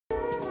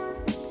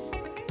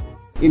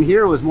In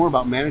here, it was more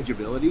about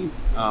manageability.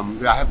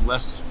 I have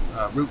less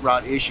root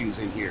rot issues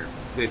in here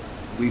that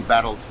we've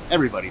battled.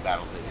 Everybody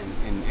battles it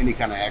in any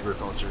kind of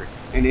agriculture.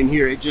 And in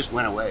here, it just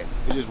went away.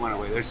 It just went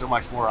away. There's so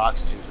much more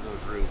oxygen to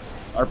those roots.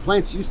 Our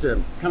plants used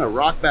to kind of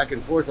rock back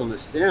and forth on the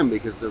stem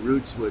because the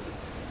roots would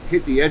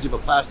hit the edge of a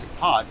plastic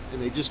pot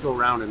and they just go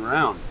round and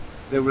round.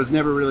 There was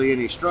never really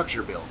any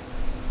structure built.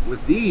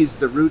 With these,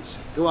 the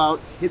roots go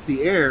out, hit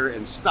the air,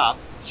 and stop.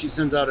 She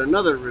sends out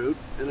another root,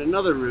 and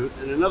another root,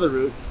 and another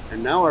root,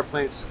 and now our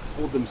plants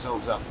hold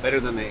themselves up better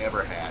than they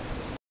ever had.